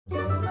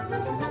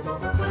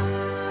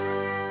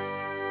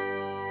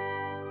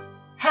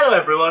Hello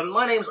everyone,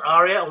 my name's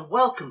Arya and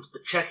welcome to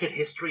the Chequered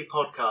History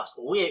Podcast,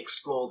 where we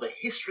explore the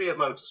history of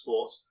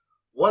motorsports,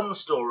 one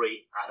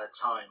story at a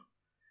time.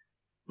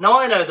 Now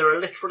I know there are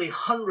literally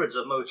hundreds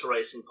of motor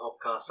racing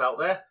podcasts out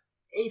there,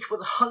 each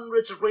with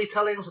hundreds of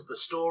retellings of the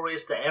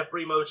stories that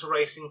every motor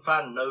racing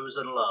fan knows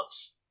and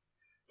loves.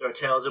 There are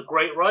tales of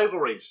great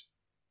rivalries,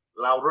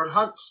 Lauda and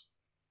Hunt,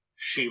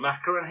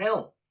 Schumacher and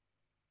Hill,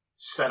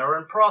 Senna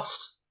and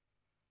Prost,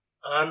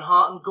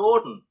 Earnhardt and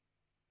Gordon,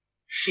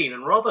 Sheen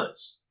and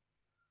Roberts.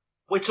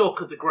 We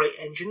talk of the great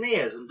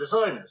engineers and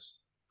designers,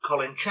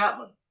 Colin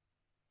Chapman,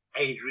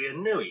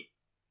 Adrian Newey,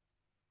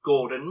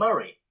 Gordon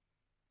Murray,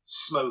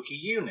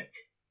 Smokey Yunick,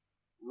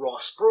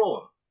 Ross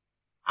Brawn,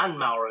 and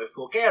Mauro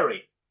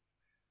Forghieri.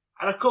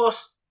 And of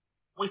course,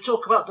 we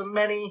talk about the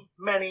many,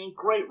 many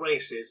great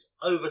races,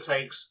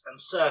 overtakes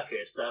and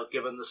circuits that have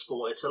given the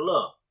sport its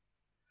allure.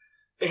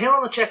 But here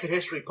on the Chequered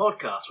History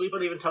Podcast, we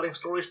believe in telling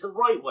stories the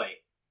right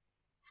way,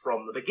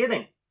 from the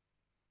beginning.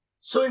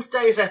 So in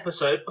today's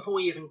episode, before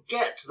we even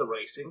get to the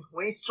racing,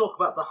 we need to talk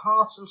about the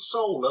heart and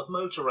soul of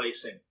motor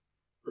racing,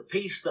 the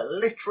piece that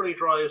literally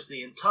drives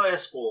the entire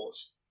sport,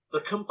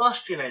 the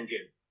combustion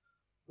engine.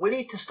 We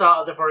need to start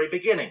at the very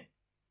beginning,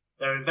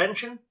 their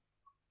invention,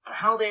 and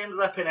how they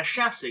ended up in a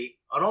chassis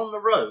and on the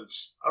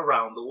roads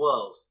around the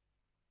world.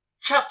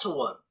 Chapter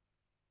 1.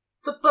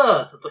 The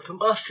birth of the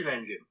combustion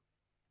engine.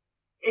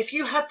 If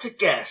you had to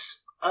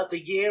guess at the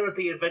year of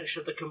the invention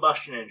of the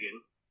combustion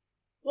engine,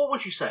 what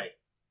would you say?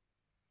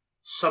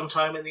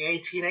 Sometime in the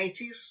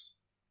 1880s?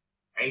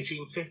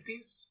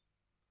 1850s?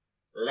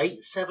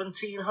 Late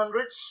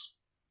 1700s?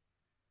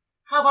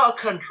 How about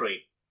a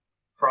country?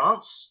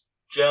 France?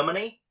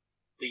 Germany?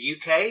 The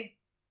UK?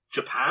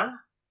 Japan?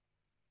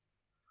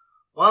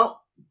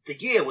 Well, the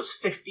year was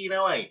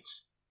 1508.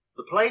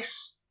 The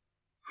place?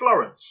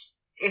 Florence,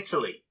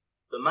 Italy.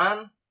 The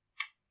man?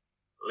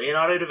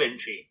 Leonardo Da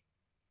Vinci.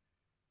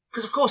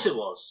 Because of course it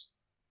was.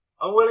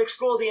 And we'll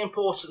explore the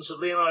importance of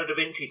Leonardo Da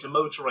Vinci to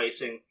motor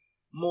racing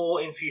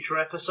more in future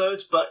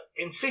episodes, but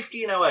in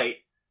 1508,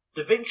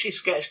 Da Vinci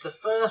sketched the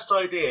first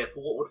idea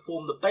for what would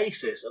form the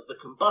basis of the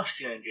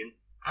combustion engine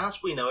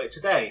as we know it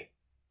today.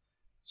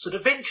 So Da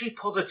Vinci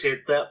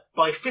posited that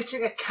by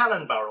fitting a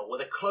cannon barrel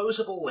with a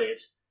closable lid,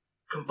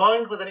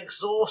 combined with an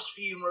exhaust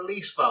fume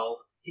release valve,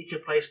 he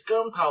could place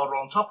gunpowder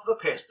on top of a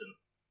piston.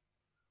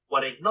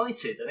 When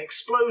ignited, an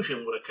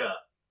explosion would occur,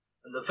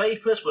 and the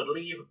vapours would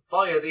leave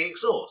via the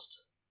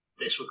exhaust.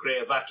 This would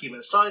create a vacuum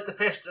inside the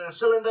piston and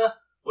cylinder,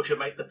 which would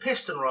make the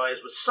piston rise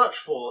with such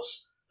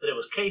force that it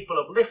was capable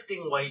of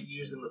lifting weight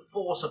using the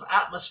force of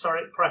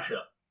atmospheric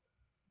pressure.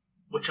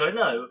 Which I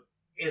know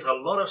is a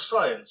lot of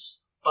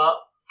science, but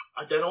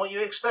I don't know what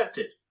you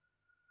expected.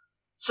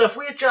 So if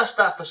we adjust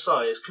that for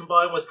size,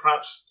 combined with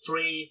perhaps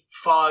 3,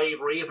 5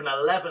 or even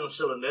 11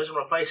 cylinders and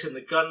replacing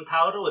the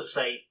gunpowder with,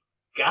 say,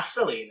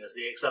 gasoline as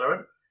the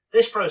accelerant,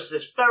 this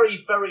process is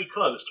very, very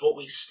close to what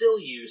we still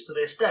use to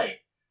this day.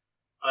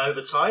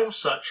 Over time,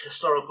 such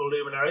historical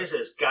luminaries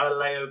as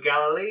Galileo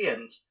Galilei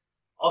and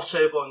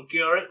Otto von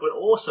Guericke would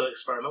also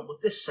experiment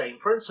with this same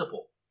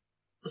principle.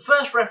 The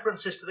first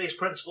references to these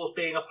principles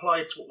being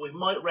applied to what we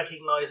might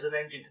recognise as an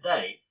engine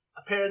today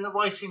appear in the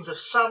writings of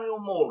Samuel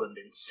Morland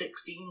in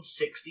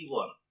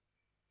 1661.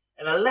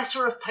 In a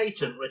letter of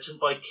patent written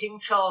by King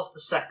Charles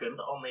II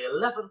on the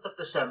 11th of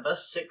December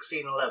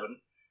 1611,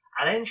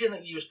 an engine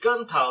that used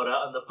gunpowder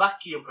and the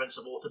vacuum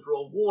principle to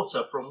draw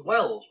water from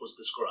wells was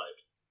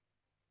described.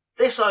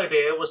 This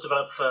idea was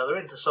developed further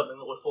into something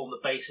that would form the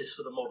basis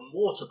for the modern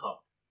water pump.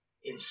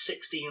 In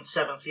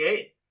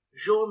 1678,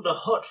 Jean de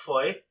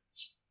Hautefeuille,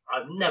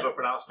 I've never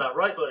pronounced that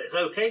right, but it's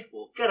okay,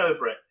 we'll get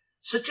over it,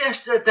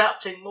 suggested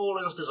adapting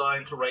Morland's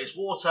design to raise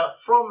water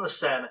from the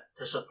Seine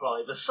to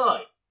supply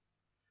Versailles.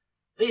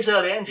 These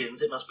early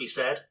engines, it must be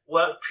said,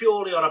 worked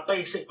purely on a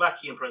basic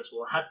vacuum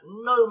principle and had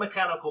no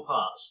mechanical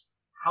parts.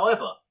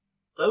 However,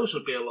 those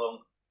would be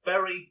along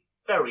very,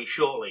 very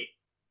shortly.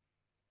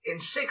 In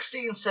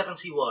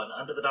 1671,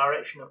 under the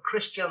direction of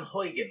Christian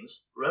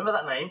Huygens, remember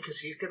that name because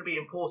he's going to be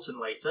important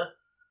later,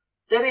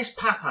 Denis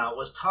Papin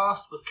was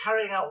tasked with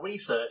carrying out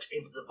research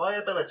into the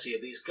viability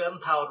of these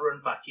gunpowder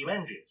and vacuum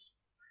engines.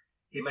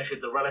 He measured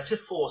the relative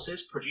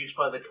forces produced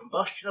by the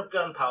combustion of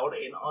gunpowder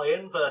in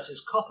iron versus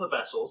copper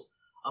vessels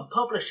and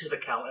published his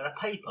account in a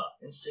paper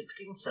in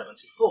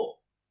 1674.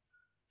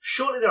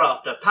 Shortly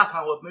thereafter,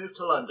 Papin would move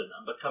to London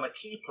and become a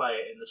key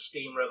player in the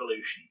steam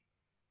revolution.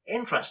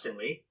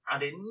 Interestingly,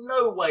 and in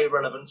no way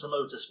relevant to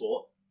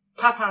motorsport,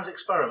 Papin's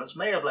experiments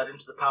may have led him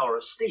to the power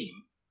of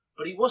steam,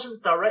 but he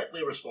wasn't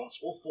directly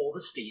responsible for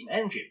the steam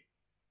engine.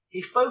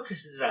 He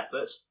focused his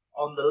efforts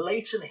on the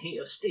latent heat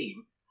of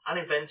steam and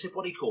invented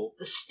what he called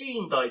the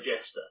steam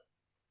digester,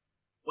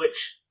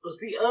 which was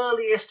the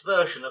earliest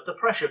version of the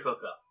pressure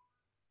cooker.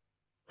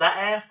 That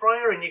air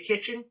fryer in your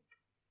kitchen?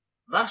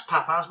 That's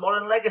Papin's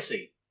modern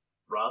legacy,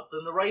 rather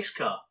than the race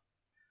car.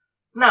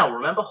 Now,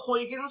 remember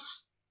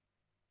Huygens?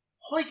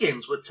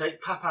 Huygens would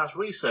take Papin's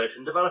research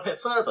and develop it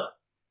further.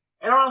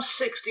 In around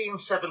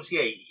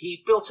 1678,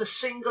 he built a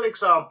single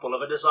example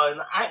of a design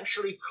that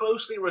actually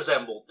closely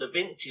resembled Da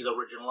Vinci's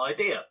original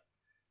idea.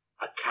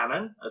 a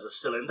cannon as a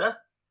cylinder,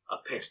 a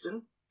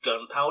piston,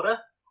 gunpowder,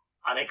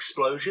 an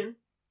explosion,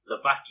 the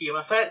vacuum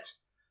effect,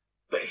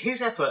 but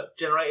his effort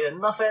generated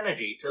enough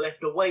energy to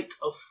lift a weight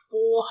of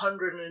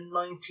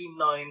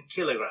 499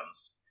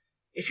 kilograms.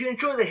 If you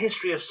enjoy the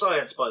history of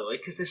science, by the way,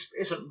 because this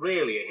isn't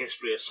really a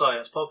history of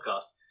science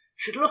podcast, you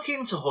should look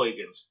into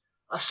Huygens.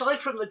 Aside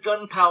from the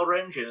gunpowder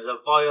engine as a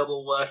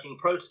viable working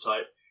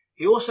prototype,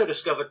 he also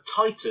discovered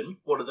Titan,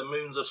 one of the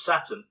moons of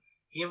Saturn.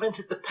 He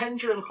invented the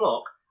pendulum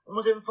clock and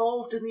was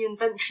involved in the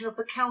invention of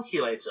the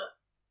calculator.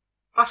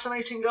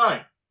 Fascinating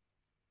guy.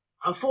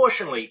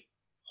 Unfortunately,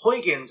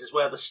 Huygens is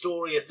where the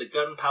story of the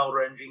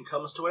gunpowder engine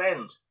comes to an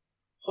end.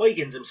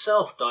 Huygens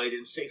himself died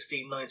in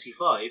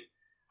 1695,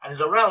 and it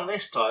was around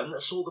this time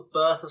that saw the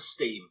birth of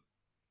steam.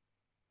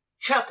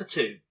 Chapter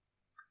 2.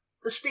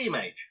 The Steam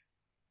Age.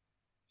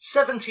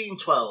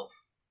 1712.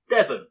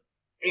 Devon,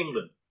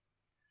 England.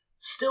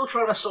 Still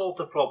trying to solve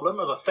the problem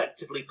of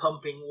effectively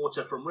pumping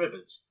water from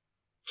rivers,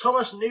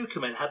 Thomas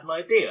Newcomen had an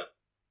idea.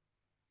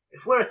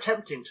 If we're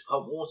attempting to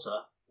pump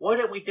water, why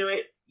don't we do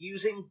it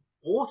using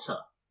water?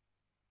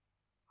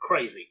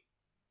 Crazy.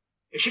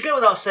 It should go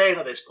without saying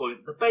at this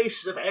point, the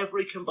basis of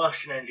every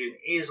combustion engine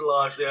is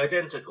largely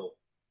identical.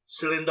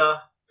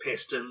 Cylinder,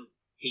 piston,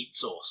 heat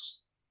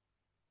source.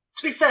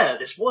 To be fair,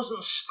 this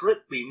wasn't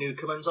strictly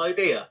Newcomen's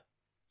idea.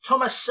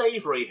 Thomas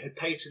Savery had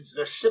patented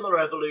a similar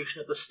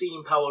evolution of the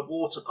steam-powered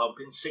water pump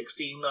in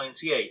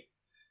 1698,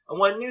 and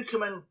where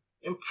Newcomen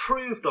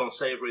improved on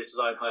Savery's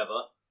design,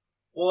 however,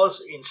 was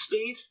in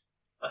speed,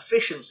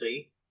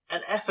 efficiency,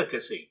 and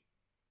efficacy.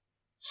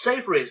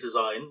 Savery's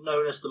design,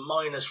 known as the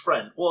miner's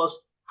friend,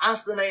 was,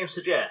 as the name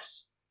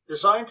suggests,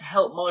 designed to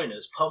help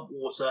miners pump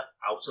water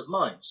out of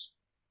mines.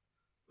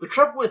 The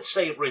trouble with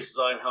Savery's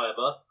design,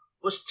 however,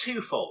 was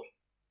twofold.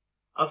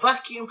 A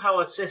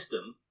vacuum-powered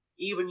system,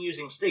 even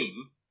using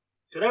steam,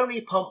 could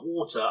only pump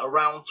water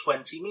around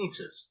 20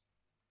 metres.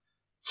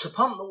 To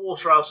pump the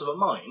water out of a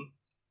mine,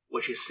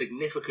 which is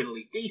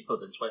significantly deeper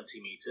than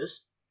 20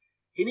 metres,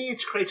 he needed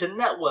to create a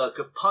network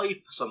of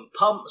pipes and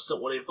pumps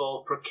that would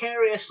involve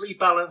precariously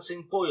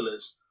balancing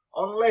boilers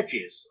on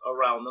ledges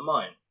around the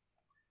mine.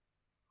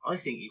 I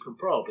think you can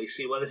probably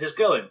see where this is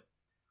going.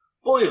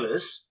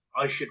 Boilers,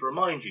 I should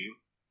remind you,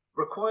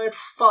 required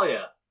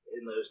fire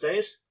in those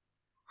days,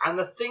 and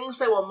the things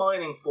they were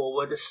mining for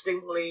were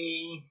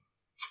distinctly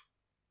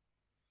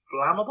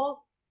flammable?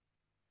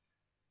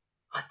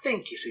 I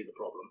think you see the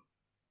problem.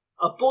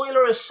 A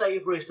boiler of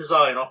Savery's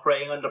design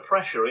operating under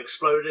pressure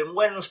exploded in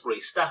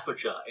Wednesbury,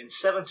 Staffordshire in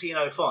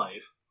 1705,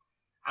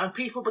 and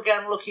people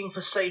began looking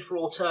for safer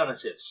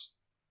alternatives.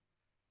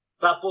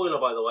 That boiler,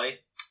 by the way,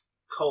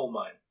 coal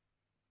mine.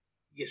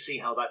 You see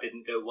how that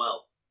didn't go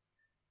well.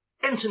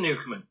 Enter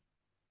Newcomen.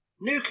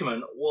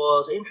 Newcomen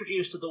was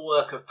introduced to the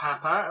work of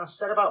Papin and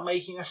set about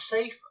making a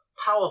safe,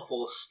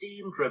 powerful,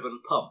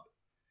 steam-driven pump.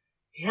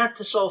 He had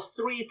to solve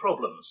three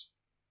problems.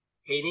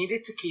 He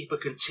needed to keep a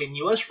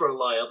continuous,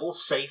 reliable,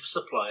 safe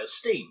supply of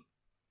steam.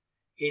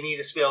 He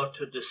needed to be able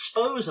to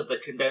dispose of the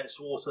condensed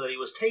water that he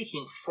was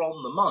taking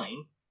from the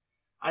mine,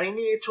 and he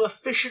needed to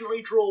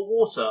efficiently draw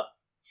water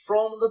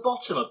from the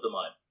bottom of the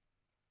mine.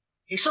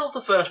 He solved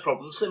the first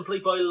problem simply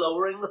by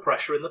lowering the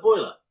pressure in the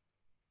boiler.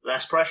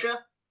 Less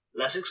pressure,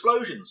 less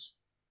explosions.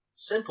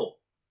 Simple.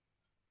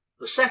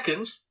 The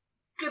second,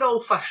 good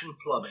old-fashioned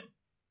plumbing.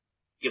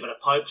 Give it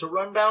a pipe to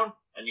run down,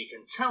 and you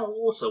can tell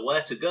water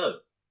where to go.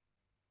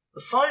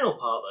 The final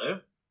part, though,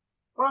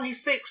 well, he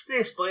fixed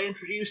this by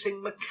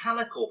introducing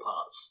mechanical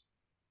parts.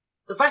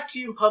 The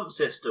vacuum pump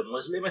system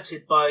was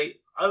limited by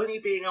only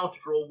being able to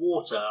draw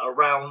water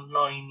around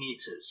 9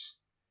 metres.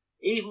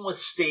 Even with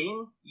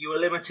steam, you were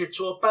limited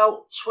to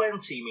about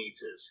 20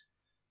 metres.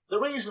 The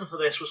reason for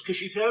this was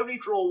because you could only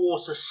draw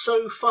water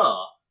so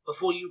far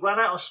before you ran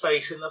out of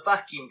space in the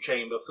vacuum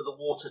chamber for the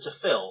water to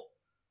fill,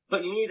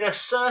 but you needed a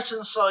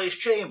certain size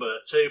chamber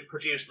to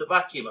produce the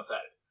vacuum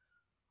effect.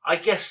 I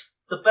guess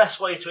the best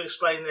way to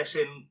explain this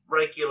in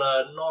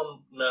regular,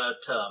 non-nerd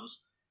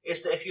terms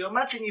is that if you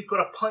imagine you've got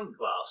a pint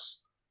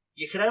glass,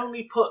 you can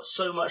only put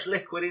so much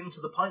liquid into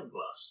the pint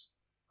glass.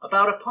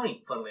 About a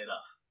pint, funnily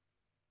enough.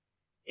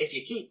 If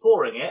you keep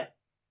pouring it,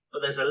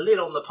 but there's a lid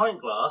on the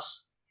pint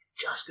glass,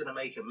 you're just going to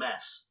make a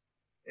mess.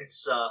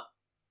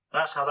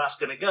 That's how that's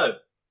going to go.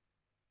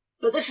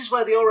 But this is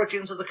where the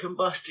origins of the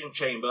combustion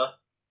chamber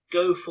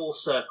go full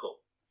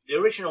circle. The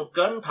original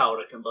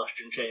gunpowder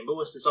combustion chamber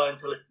was designed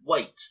to lift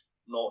weight,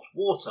 not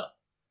water.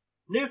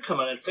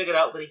 Newcomen had figured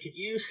out that he could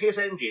use his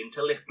engine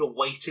to lift a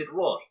weighted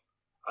rod,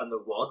 and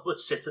the rod would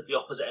sit at the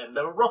opposite end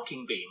of a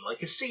rocking beam,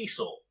 like a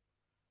seesaw.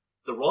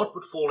 The rod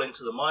would fall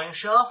into the mine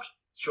shaft,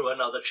 through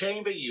another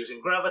chamber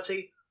using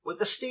gravity, with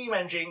the steam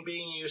engine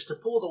being used to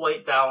pull the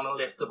weight down and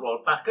lift the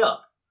rod back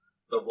up.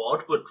 The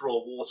rod would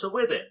draw water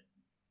with it.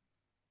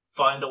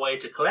 Find a way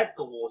to collect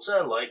the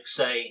water, like,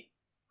 say,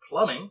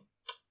 plumbing,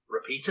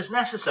 repeat as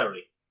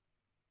necessary.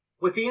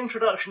 With the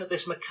introduction of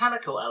this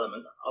mechanical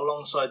element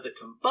alongside the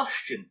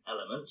combustion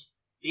element,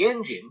 the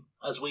engine,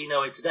 as we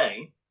know it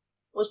today,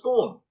 was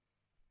born.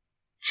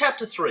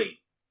 Chapter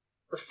 3.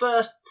 The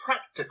first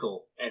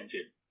practical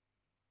engine.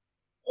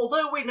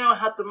 Although we now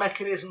had the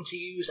mechanism to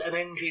use an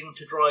engine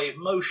to drive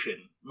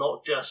motion,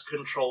 not just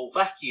control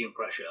vacuum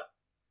pressure,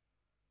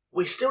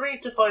 we still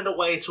need to find a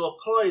way to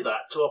apply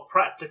that to a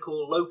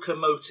practical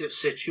locomotive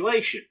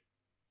situation.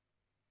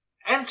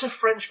 Enter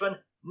Frenchman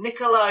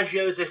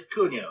Nicolas-Joseph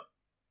Cugnot.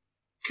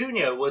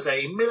 Cugnot was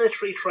a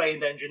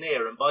military-trained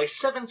engineer, and by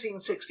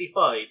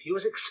 1765 he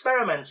was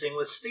experimenting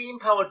with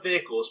steam-powered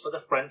vehicles for the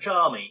French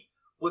army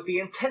with the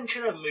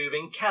intention of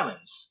moving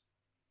cannons.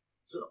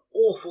 There's an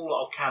awful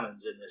lot of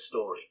cannons in this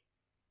story.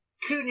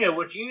 Cugnot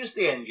would use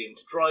the engine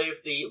to drive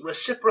the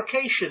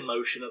reciprocation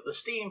motion of the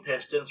steam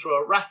piston through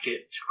a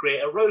ratchet to create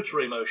a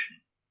rotary motion,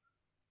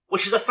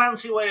 which is a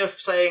fancy way of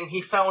saying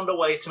he found a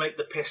way to make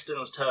the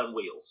pistons turn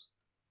wheels.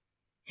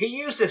 He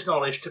used this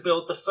knowledge to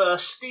build the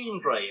first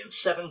steam dray in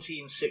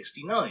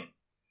 1769.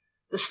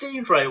 The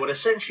steam dray would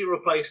essentially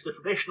replace the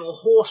traditional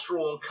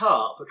horse-drawn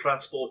cart for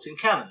transporting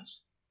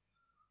cannons.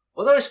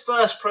 Although his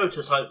first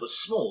prototype was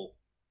small,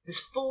 his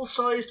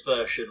full-sized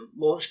version,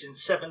 launched in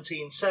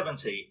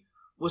 1770,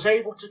 was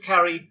able to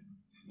carry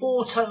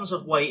 4 tons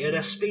of weight at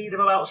a speed of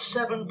about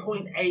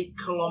 7.8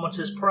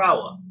 kilometers per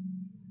hour.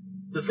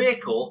 The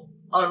vehicle,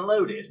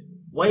 unloaded,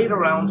 weighed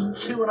around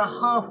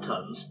 2.5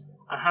 tons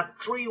and had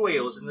 3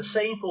 wheels in the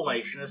same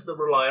formation as the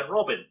Reliant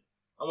Robin,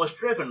 and was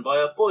driven by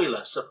a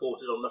boiler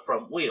supported on the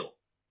front wheel.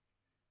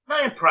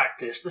 Now in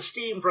practice, the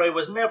steam dray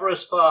was never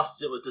as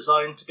fast as it was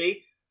designed to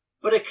be,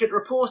 but it could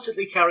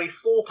reportedly carry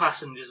 4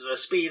 passengers at a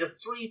speed of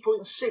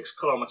 3.6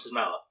 km an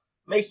hour,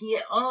 making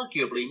it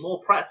arguably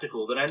more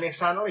practical than a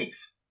Nissan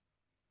Leaf.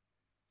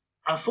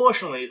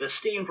 Unfortunately, the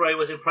steam dray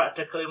was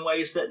impractical in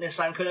ways that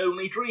Nissan could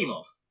only dream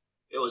of.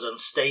 It was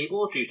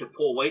unstable due to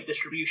poor weight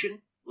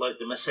distribution, like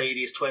the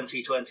Mercedes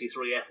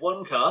 2023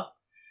 F1 car.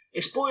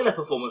 Its boiler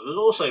performance was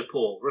also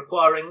poor,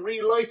 requiring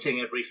relighting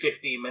every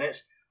 15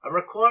 minutes and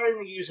requiring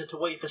the user to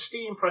wait for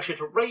steam pressure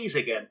to raise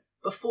again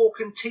before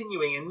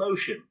continuing in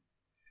motion.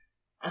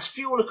 As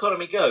fuel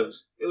economy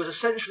goes, it was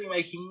essentially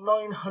making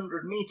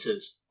 900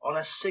 metres on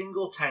a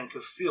single tank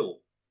of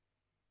fuel.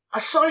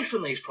 Aside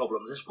from these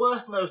problems, it's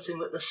worth noting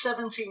that the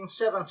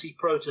 1770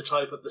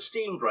 prototype of the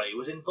steam dray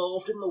was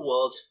involved in the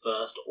world's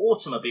first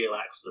automobile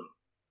accident,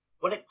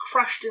 when it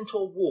crashed into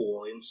a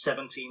wall in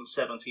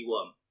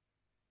 1771.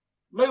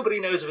 Nobody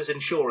knows if his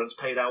insurance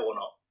paid out or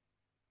not.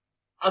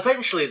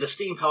 Eventually, the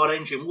steam-powered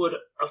engine would,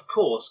 of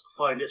course,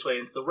 find its way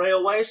into the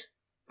railways,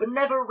 but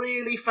never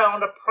really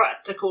found a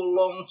practical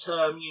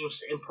long-term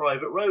use in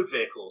private road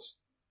vehicles.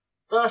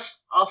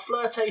 Thus, our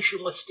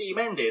flirtation with steam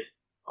ended,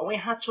 and we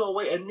had to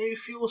await a new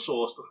fuel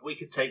source before we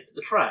could take to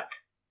the track.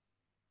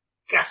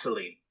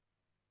 Gasoline.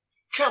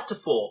 Chapter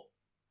 4.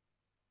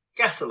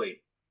 Gasoline.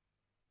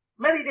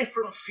 Many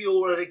different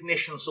fuel and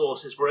ignition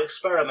sources were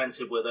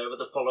experimented with over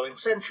the following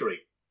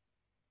century.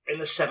 In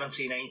the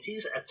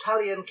 1780s,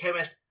 Italian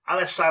chemist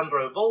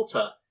Alessandro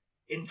Volta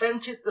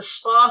invented the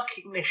spark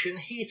ignition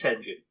heat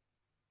engine.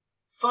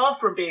 Far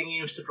from being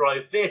used to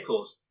drive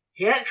vehicles,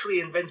 he actually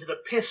invented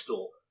a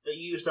pistol that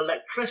used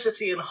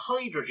electricity and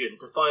hydrogen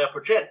to fire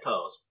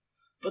projectiles,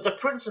 but the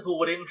principle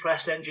would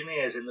interest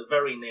engineers in the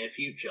very near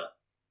future.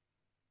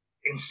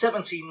 In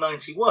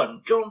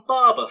 1791, John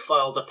Barber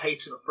filed a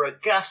patent for a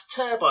gas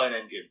turbine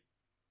engine.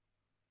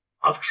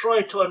 I've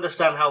tried to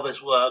understand how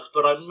this works,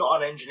 but I'm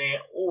not an engineer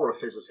or a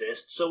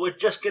physicist, so we're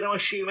just going to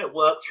assume it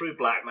worked through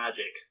black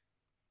magic.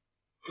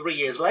 3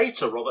 years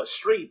later, Robert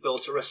Street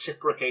built a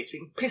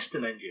reciprocating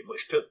piston engine,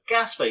 which took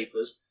gas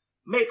vapours,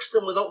 mixed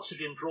them with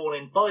oxygen drawn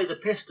in by the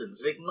pistons,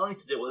 and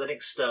ignited it with an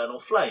external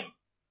flame.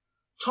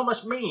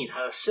 Thomas Mead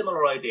had a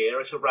similar idea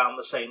at around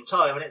the same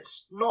time, and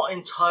it's not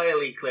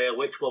entirely clear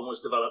which one was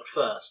developed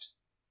first.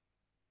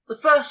 The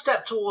first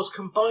step towards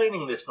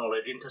combining this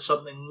knowledge into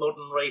something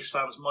modern race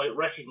fans might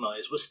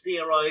recognise was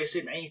theorised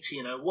in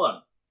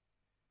 1801.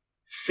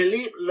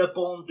 Philippe Le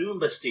Bon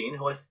d'Umbastine,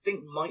 who I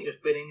think might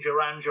have been in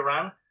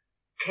Duran,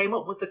 came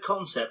up with the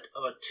concept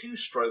of a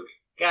 2-stroke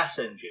gas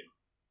engine.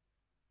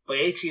 By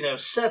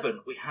 1807,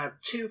 we had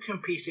 2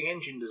 competing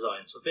engine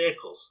designs for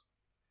vehicles.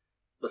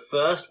 The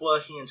first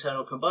working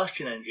internal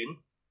combustion engine,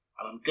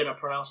 and I'm going to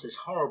pronounce this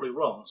horribly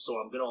wrong, so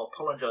I'm going to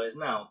apologise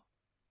now.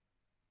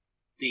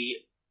 The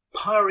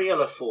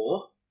Pyriella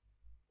 4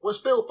 was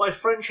built by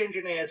French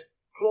engineers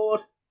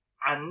Claude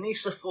and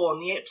Nicephore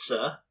Niepce.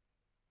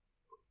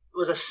 It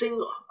was a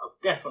single... I've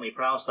definitely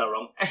pronounced that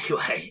wrong.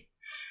 Anyway,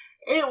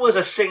 it was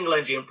a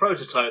single-engine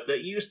prototype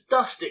that used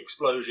dust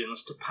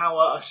explosions to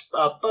power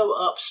a boat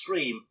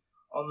upstream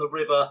on the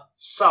river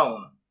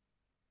Saône.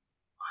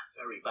 I'm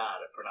very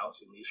bad at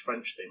pronouncing these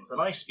French things, and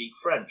I speak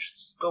French.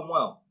 It's gone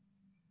well.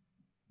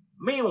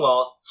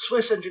 Meanwhile,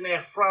 Swiss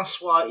engineer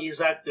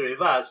François-Isaac de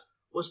Rivaz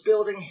was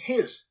building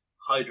his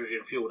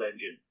hydrogen-fueled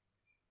engine,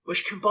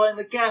 which combined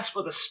the gas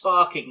with a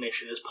spark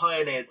ignition as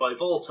pioneered by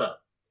Volta.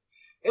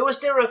 It was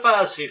de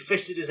Rivaz who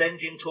fitted his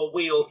engine to a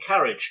wheeled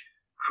carriage,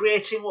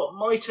 creating what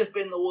might have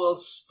been the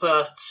world's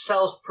first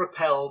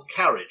self-propelled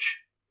carriage.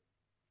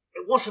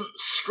 It wasn't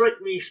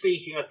strictly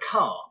speaking a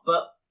car,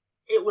 but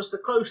it was the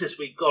closest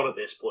we got at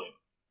this point.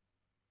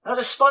 Now,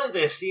 despite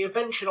this, the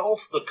invention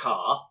of the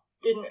car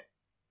didn't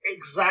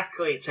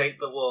exactly take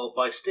the world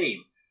by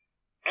steam.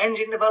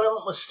 Engine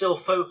development was still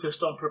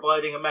focused on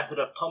providing a method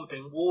of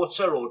pumping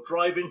water or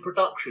driving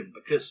production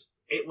because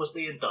it was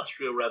the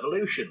Industrial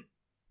Revolution.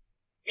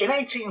 In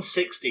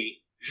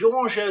 1860,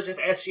 Jean-Joseph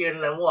Etienne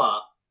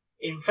Lenoir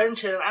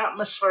invented an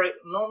atmospheric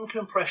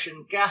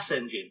non-compression gas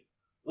engine,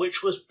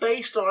 which was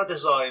based on a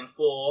design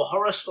for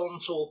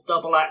horizontal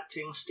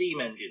double-acting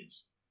steam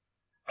engines.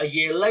 A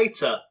year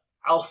later,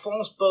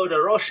 Alphonse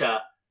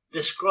Baudot-Rochat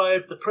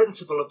described the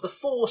principle of the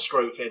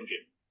four-stroke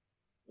engine.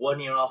 1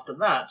 year after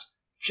that,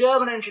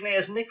 German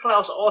engineers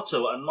Nikolaus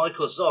Otto and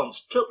Michael Zonz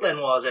took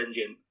Lenoir's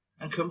engine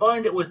and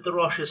combined it with de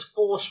Rochat's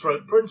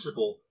four-stroke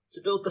principle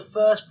to build the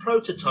first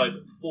prototype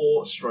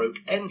four-stroke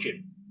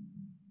engine.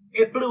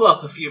 It blew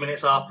up a few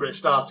minutes after it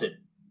started.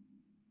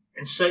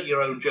 Insert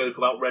your own joke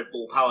about Red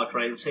Bull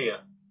powertrains here.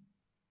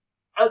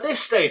 At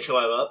this stage,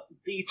 however,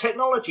 the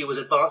technology was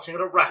advancing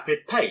at a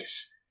rapid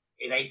pace.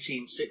 In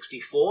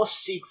 1864,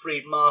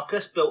 Siegfried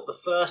Marcus built the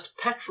first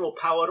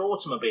petrol-powered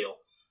automobile,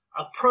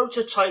 a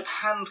prototype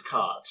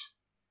handcart.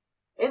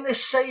 In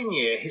this same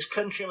year, his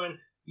countrymen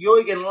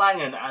Eugen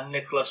Langen and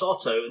Nicholas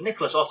Otto, by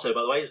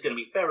the way, is going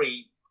to be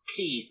very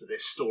key to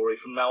this story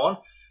from now on,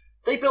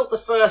 they built the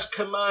first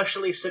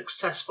commercially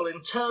successful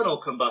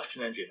internal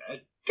combustion engine,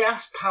 a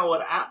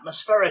gas-powered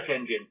atmospheric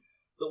engine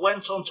that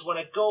went on to win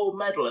a gold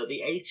medal at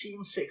the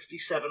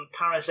 1867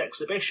 Paris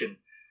exhibition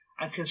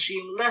and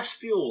consumed less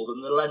fuel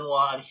than the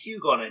Lenoir and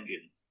Huygens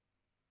engine.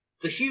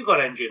 The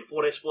Huygens engine, for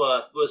what it's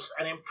worth, was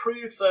an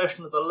improved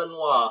version of the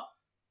Lenoir,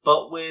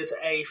 but with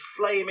a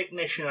flame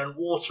ignition and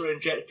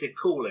water-injected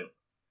cooling.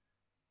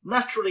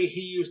 Naturally,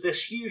 he used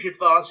this huge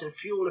advance in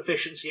fuel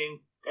efficiency and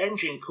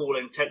engine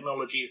cooling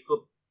technology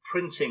for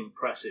printing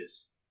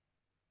presses.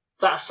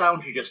 That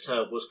sound you just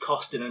heard was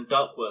Costin and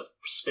Duckworth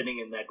spinning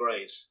in their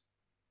graves.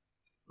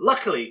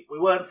 Luckily, we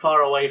weren't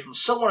far away from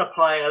someone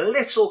applying a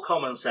little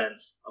common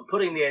sense and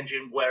putting the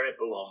engine where it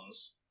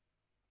belongs.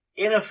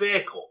 In a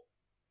vehicle.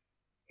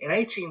 In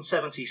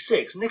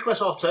 1876,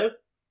 Nicholas Otto,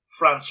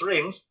 Franz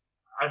Rings,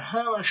 and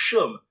Hermann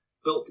Schumm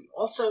built the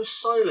Otto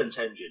Silent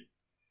engine.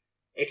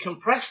 It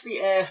compressed the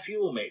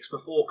air-fuel mix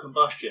before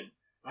combustion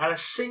and had a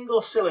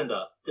single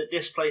cylinder that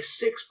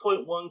displaced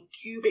 6.1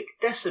 cubic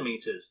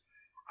decimeters,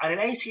 and in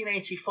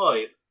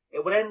 1885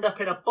 it would end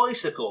up in a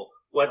bicycle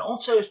when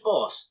Otto's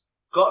boss,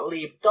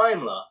 Gottlieb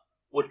Daimler,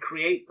 would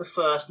create the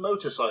first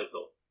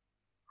motorcycle.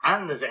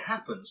 And as it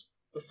happens,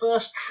 the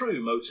first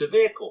true motor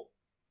vehicle.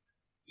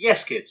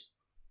 Yes, kids,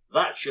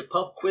 that's your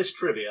pub quiz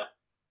trivia.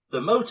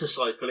 The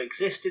motorcycle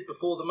existed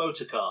before the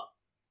motor car.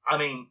 I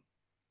mean,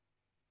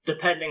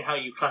 depending how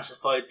you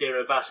classify De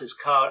Rivas's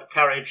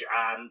carriage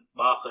and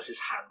Marcus's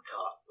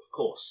handcart, of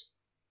course.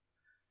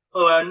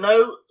 Oh, I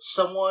know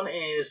someone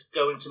is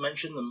going to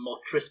mention the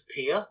Motrice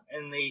Pier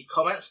in the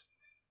comments.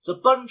 There's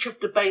a bunch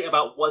of debate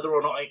about whether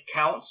or not it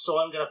counts, so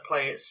I'm going to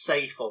play it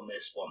safe on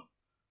this one.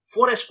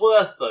 For what it's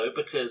worth, though,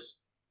 because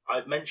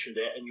I've mentioned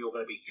it and you're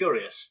going to be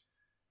curious,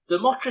 the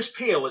Motrice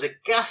Pier was a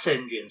gas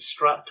engine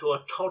strapped to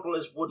a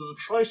toddler's wooden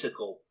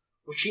tricycle,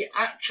 which he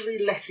actually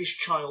let his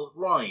child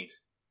ride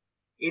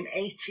in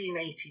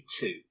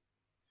 1882.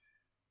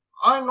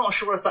 I'm not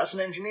sure if that's an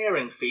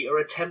engineering feat or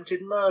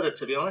attempted murder,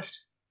 to be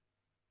honest.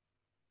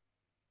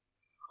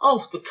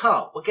 Oh, the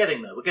car. We're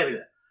getting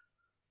there.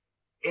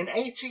 In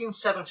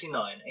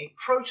 1879, a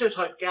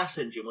prototype gas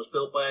engine was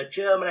built by a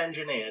German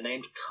engineer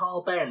named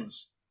Karl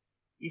Benz.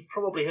 You've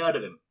probably heard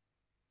of him.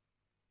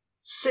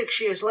 6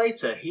 years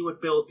later, he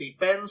would build the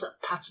Benz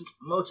Patent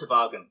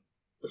Motorwagen,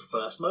 the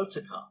first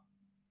motor car.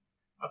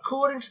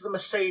 According to the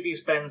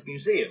Mercedes-Benz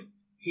Museum,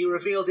 he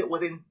revealed it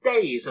within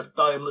days of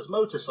Daimler's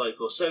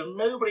motorcycle, so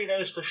nobody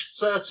knows for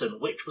certain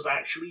which was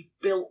actually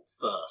built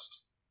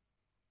first.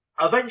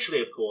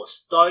 Eventually, of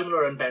course,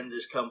 Daimler and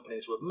Benz's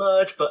companies would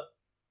merge, but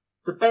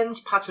the Benz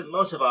Patent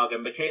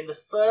Motorwagen became the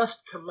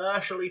first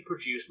commercially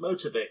produced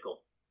motor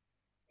vehicle.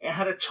 It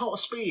had a top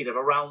speed of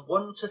around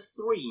 1 to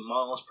 3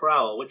 miles per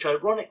hour, which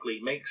ironically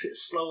makes it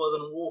slower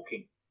than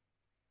walking.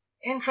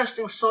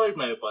 Interesting side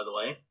note, by the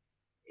way,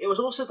 it was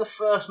also the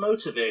first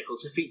motor vehicle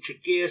to feature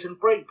gears and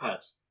brake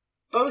pads,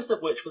 both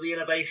of which were the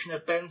innovation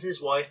of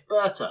Benz's wife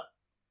Bertha.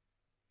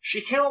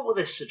 She came up with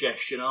this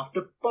suggestion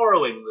after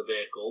borrowing the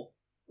vehicle,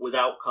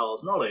 without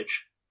Karl's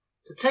knowledge,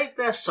 to take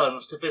their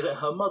sons to visit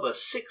her mother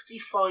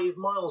 65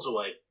 miles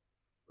away,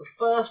 the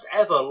first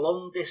ever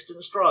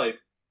long-distance drive.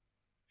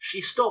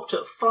 She stopped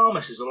at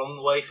pharmacies along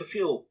the way for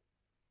fuel.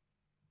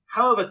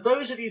 However,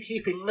 those of you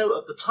keeping note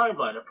of the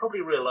timeline have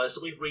probably realised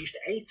that we've reached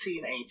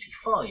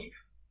 1885.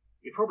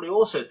 You're probably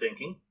also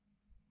thinking,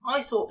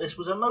 I thought this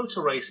was a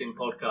motor racing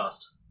podcast.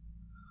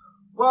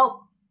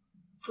 Well,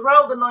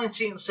 throughout the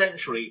 19th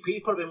century,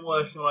 people have been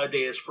working on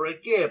ideas for a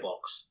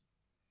gearbox.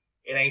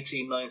 In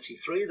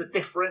 1893, the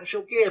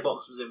differential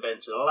gearbox was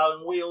invented,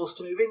 allowing wheels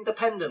to move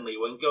independently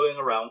when going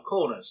around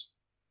corners.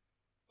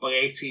 By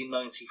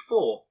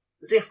 1894,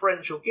 the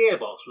differential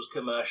gearbox was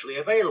commercially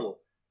available,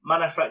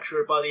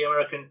 manufactured by the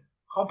American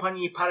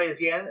Compagnie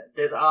Parisienne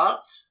des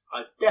Arts.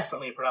 I've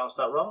definitely pronounced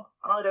that wrong,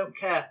 and I don't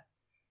care.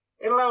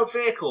 It allowed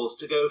vehicles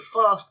to go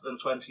faster than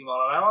 20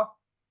 miles an hour,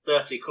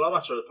 30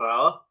 kilometres per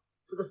hour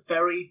for the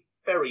very,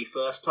 very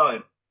first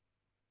time.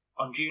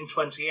 On June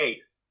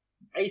 28th,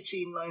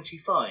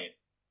 1895,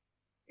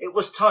 it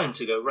was time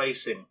to go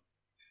racing.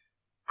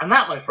 And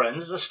that, my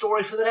friends, is a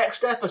story for the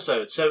next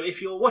episode. So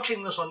if you're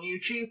watching this on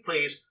YouTube,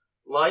 please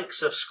like,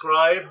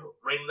 subscribe,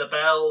 ring the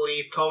bell,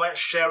 leave comments,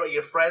 share it with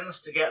your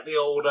friends to get the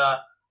old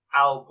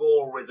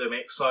algorithm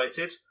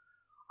excited.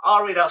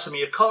 I'll read out some of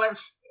your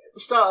comments at the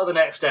start of the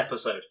next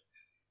episode.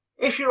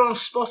 If you're on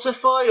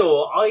Spotify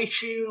or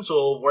iTunes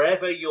or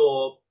wherever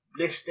you're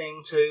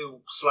listening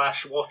to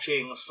 /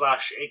 watching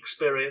 /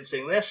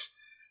 experiencing this,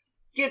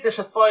 give this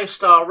a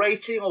 5-star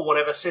rating or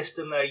whatever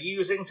system they're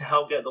using to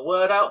help get the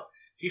word out.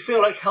 If you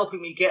feel like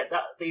helping me get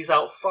these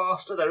out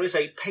faster, there is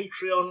a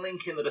Patreon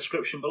link in the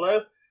description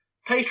below.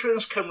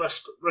 Patrons can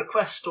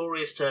request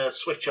stories to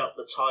switch up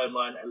the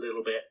timeline a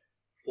little bit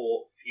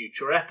for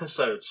future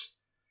episodes.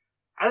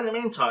 And in the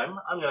meantime,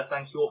 I'm going to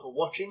thank you all for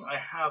watching. I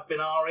have been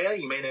Aria.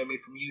 You may know me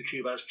from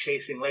YouTube as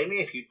Chasing Laney.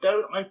 If you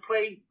don't, I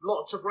play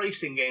lots of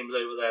racing games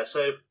over there,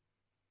 so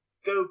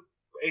go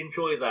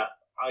enjoy that,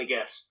 I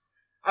guess.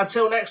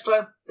 Until next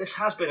time, this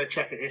has been a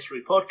Chequered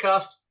History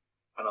podcast,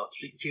 and I'll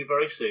speak to you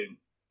very soon.